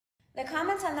The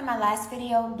comments under my last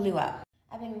video blew up.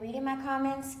 I've been reading my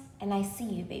comments and I see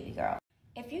you, baby girl.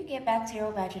 If you get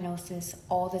bacterial vaginosis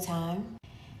all the time,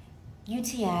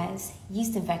 UTIs,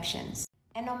 yeast infections,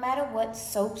 and no matter what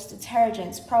soaps,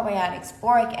 detergents, probiotics,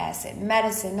 boric acid,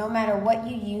 medicine, no matter what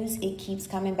you use, it keeps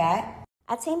coming back.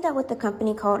 I teamed up with a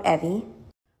company called Evvy,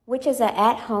 which is an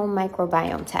at-home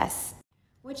microbiome test,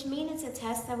 which means it's a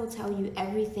test that will tell you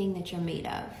everything that you're made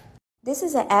of. This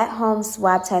is an at-home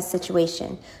swab test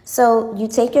situation. So you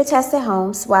take your test at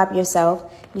home, swab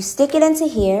yourself, you stick it into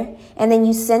here, and then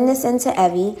you send this into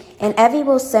Evvy, and Evvy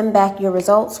will send back your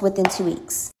results within 2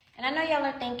 weeks. And I know y'all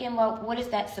are thinking, well, what is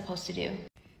that supposed to do?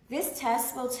 This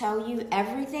test will tell you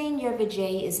everything your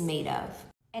vajay is made of.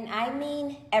 And I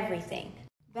mean everything.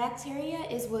 Bacteria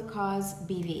is what cause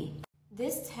BV.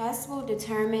 This test will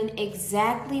determine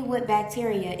exactly what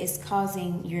bacteria is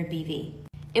causing your BV.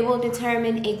 It will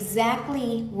determine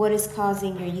exactly what is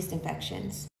causing your yeast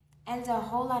infections and a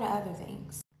whole lot of other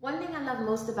things. One thing I love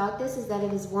most about this is that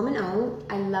it is woman-owned.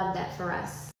 I love that for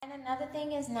us. And another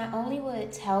thing is not only will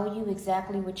it tell you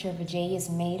exactly what your vajay is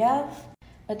made of,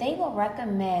 but they will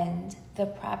recommend the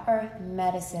proper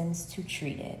medicines to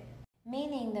treat it.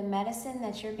 Meaning the medicine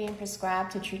that you're being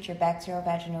prescribed to treat your bacterial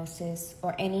vaginosis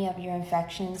or any of your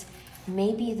infections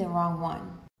may be the wrong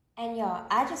one. And y'all,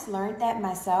 I just learned that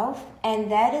myself, and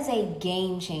that is a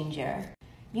game changer.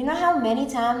 You know how many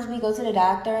times we go to the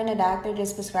doctor and the doctor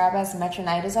just prescribes us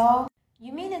metronidazole?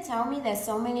 You mean to tell me that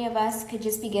so many of us could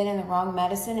just be getting the wrong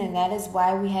medicine and that is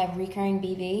why we have recurring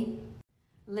BV?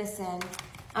 Listen,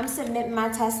 I'm submitting my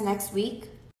test next week.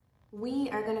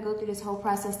 We are going to go through this whole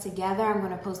process together. I'm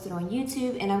going to post it on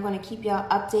YouTube and I'm going to keep y'all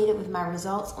updated with my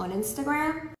results on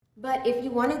Instagram. But if you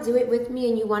want to do it with me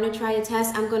and you want to try a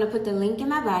test, I'm going to put the link in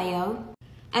my bio.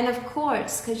 And of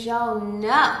course, because y'all know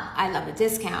I love a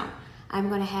discount, I'm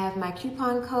going to have my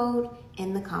coupon code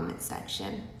in the comment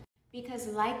section. Because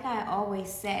like I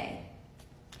always say,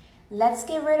 let's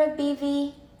get rid of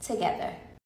BV together.